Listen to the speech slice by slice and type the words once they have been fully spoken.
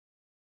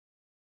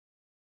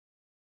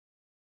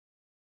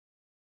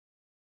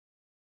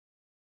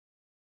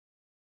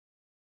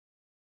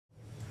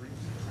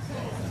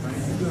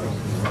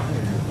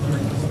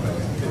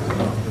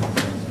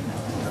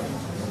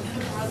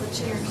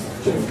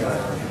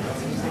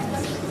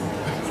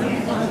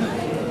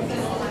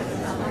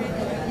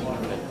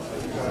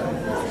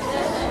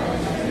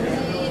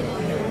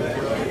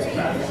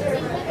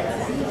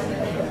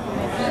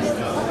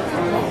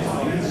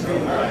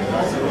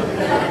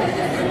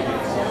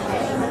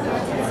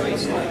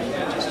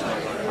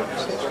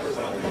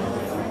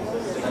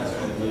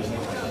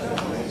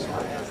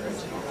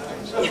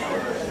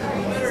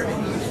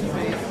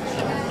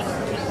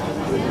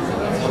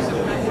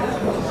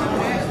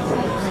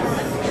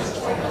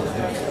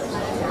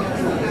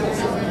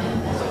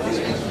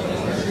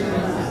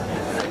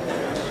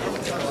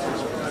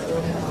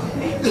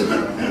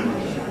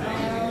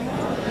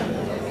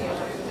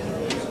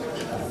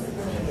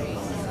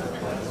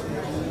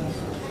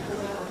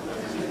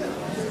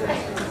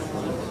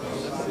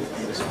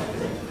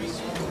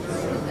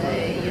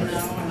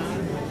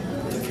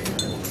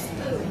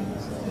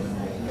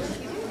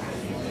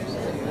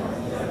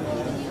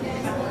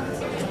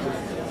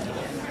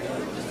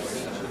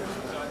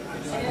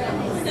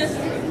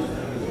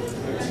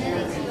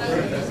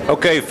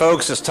Okay,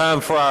 folks, it's time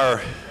for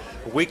our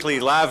weekly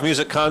live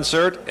music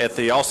concert at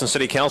the Austin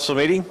City Council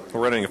meeting.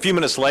 We're running a few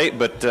minutes late,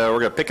 but we're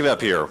going to pick it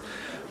up here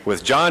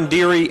with John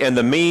Deery and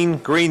the Mean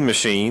Green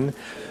Machine.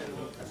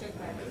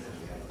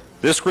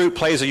 This group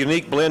plays a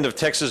unique blend of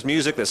Texas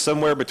music that's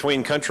somewhere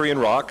between country and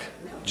rock.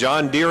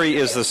 John Deery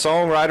is the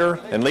songwriter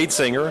and lead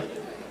singer.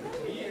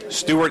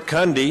 Stewart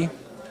Cundy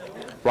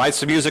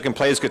writes the music and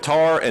plays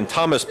guitar, and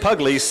Thomas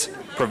Pugliese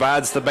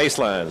provides the bass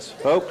lines.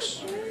 Folks.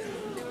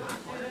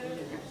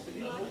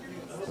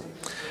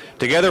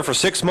 Together for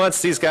 6 months,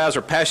 these guys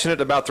are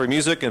passionate about their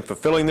music and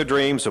fulfilling their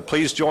dreams, so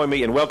please join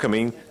me in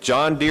welcoming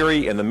John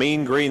Deery and the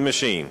Mean Green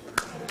Machine.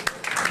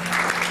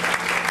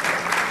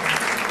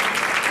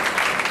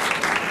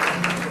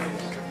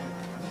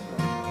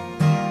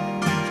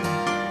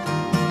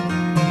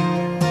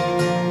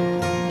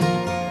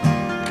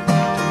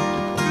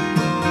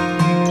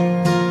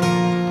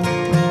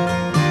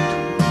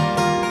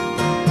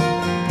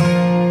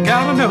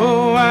 Gotta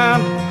know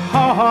I'm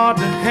hard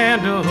to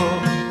handle,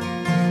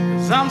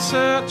 I'm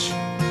such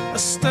a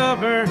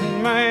stubborn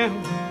man.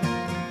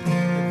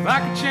 If I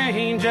could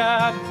change,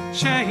 I'd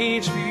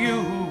change for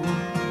you.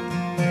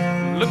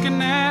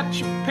 Looking at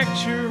your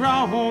picture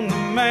on the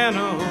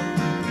mantle,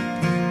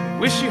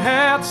 wish you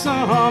had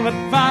some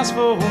advice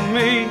for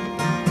me.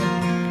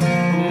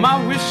 My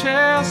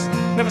wishes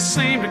never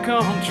seem to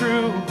come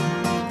true.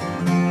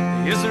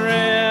 Is there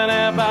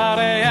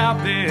anybody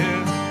out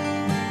there?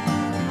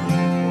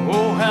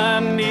 Oh, I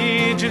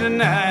need you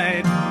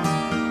tonight.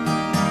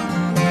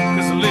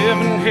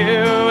 Living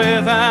here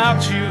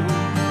without you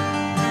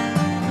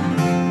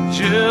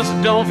just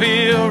don't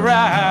feel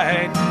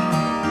right.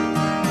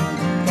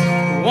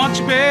 Want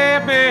you,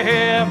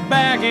 baby,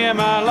 back in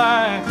my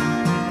life.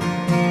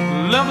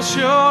 Love will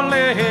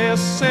surely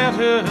set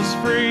us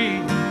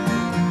free.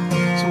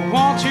 So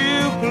won't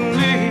you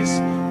please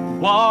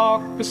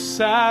walk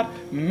beside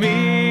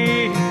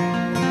me?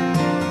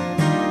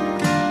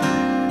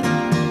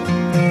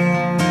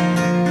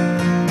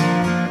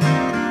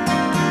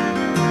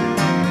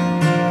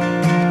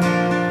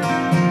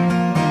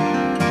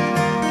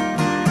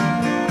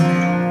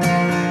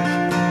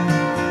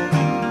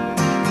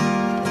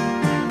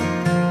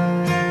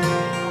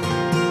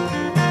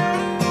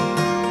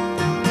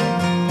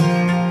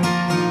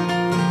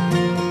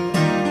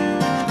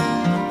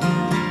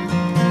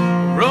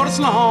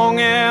 Long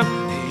and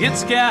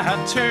it's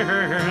got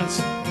turns.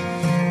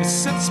 It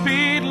set the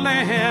speed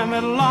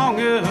limit long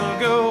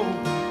ago.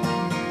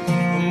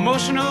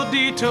 Emotional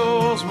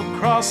detours will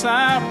cross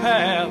our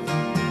path.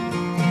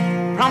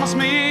 Promise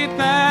me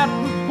that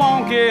we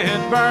won't get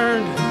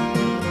burned.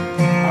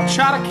 I'll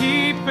try to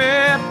keep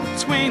it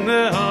between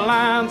the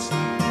lines,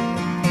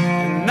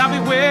 and I'll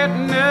be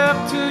waiting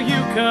up till you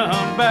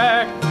come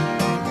back.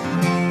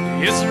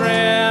 Is there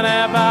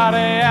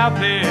anybody out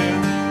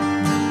there?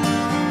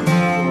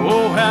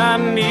 Oh, I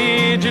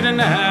need you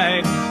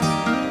tonight.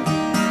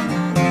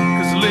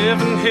 'Cause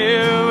living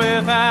here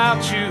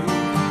without you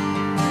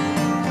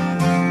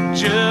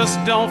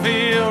just don't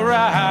feel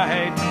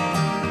right.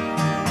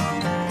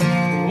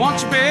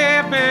 Want you,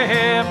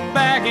 baby,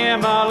 back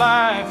in my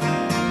life.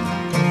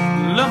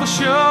 Love will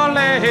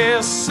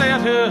surely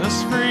set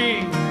us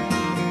free.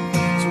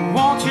 So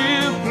won't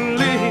you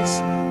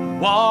please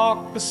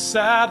walk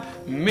beside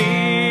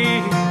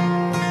me?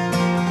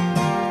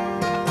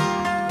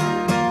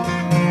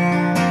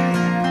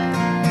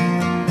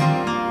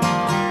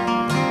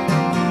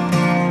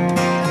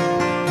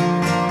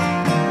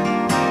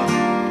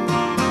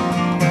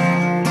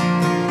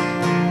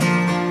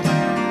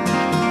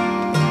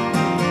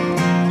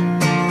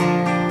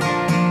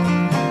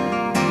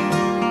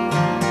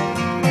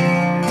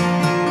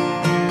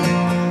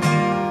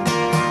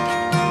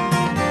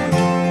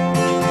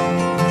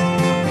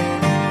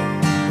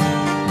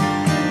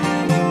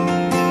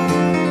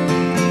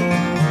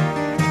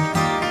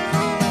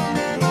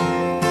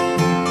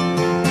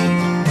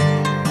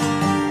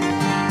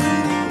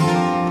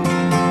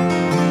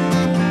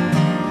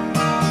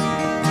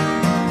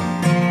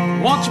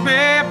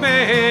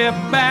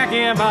 back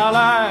in my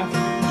life.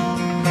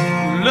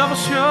 Love will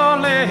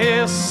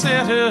surely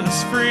set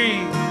us free.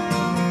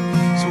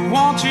 So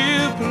won't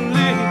you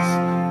please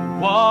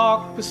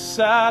walk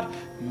beside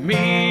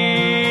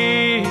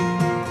me?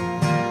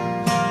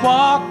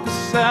 Walk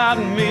beside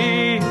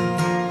me.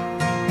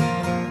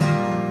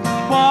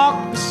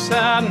 Walk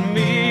beside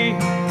me.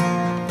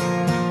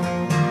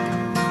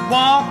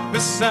 Walk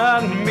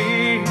beside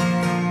me.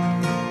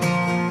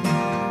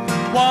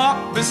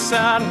 Walk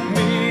beside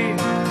me.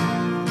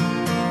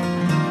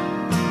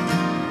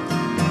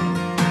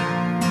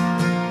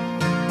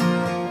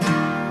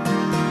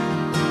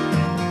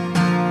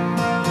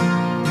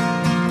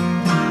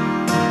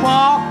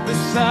 Walk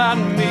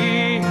beside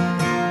me.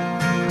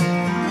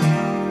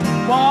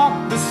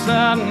 Walk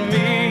beside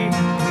me.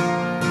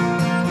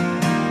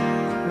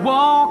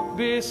 Walk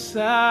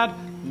beside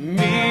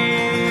me.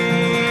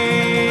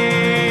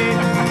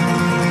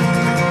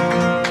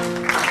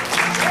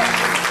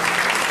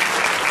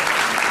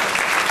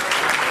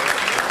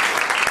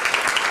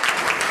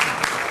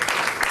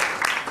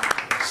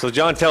 So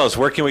John, tell us,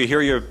 where can we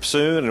hear you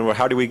soon, and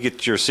how do we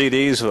get your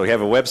CDs? Do we have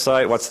a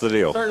website? What's the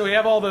deal? Certainly, we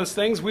have all those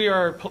things. We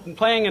are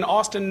playing in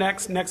Austin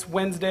next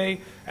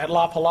Wednesday at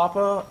La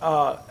Palapa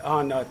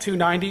on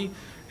 290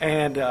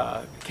 and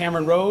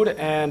Cameron Road,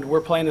 and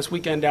we're playing this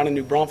weekend down in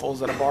New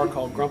Braunfels at a bar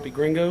called Grumpy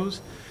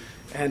Gringos.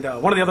 And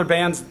one of the other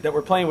bands that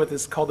we're playing with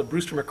is called the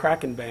Brewster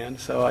McCracken Band,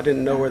 so I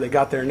didn't know where they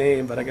got their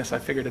name, but I guess I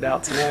figured it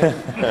out tonight.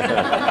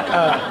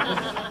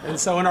 And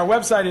so, and our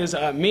website is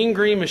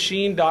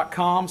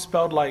meangreenmachine.com,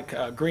 spelled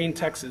like Green,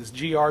 Texas,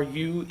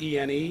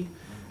 Grune,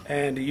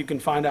 and you can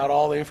find out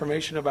all the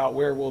information about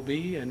where we'll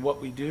be and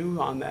what we do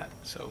on that.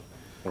 So,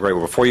 great.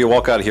 Well, before you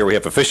walk out of here, we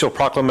have official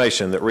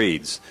proclamation that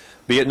reads,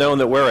 "Be it known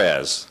that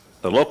whereas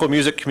the local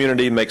music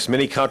community makes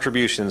many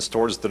contributions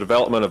towards the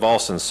development of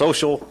Austin's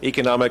social,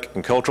 economic,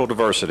 and cultural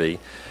diversity,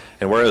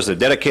 and whereas the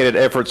dedicated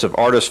efforts of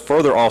artists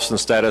further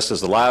Austin's status as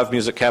the live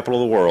music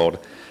capital of the world,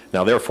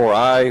 now therefore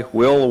I,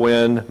 Will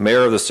Wynn,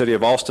 Mayor of the City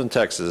of Austin,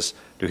 Texas,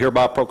 do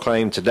hereby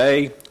proclaim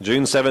today,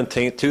 June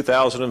 17,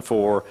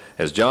 2004,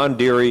 as John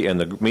Deery and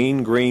the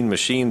Mean Green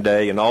Machine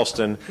Day in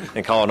Austin,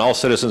 and calling all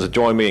citizens to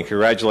join me in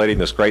congratulating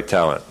this great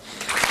talent."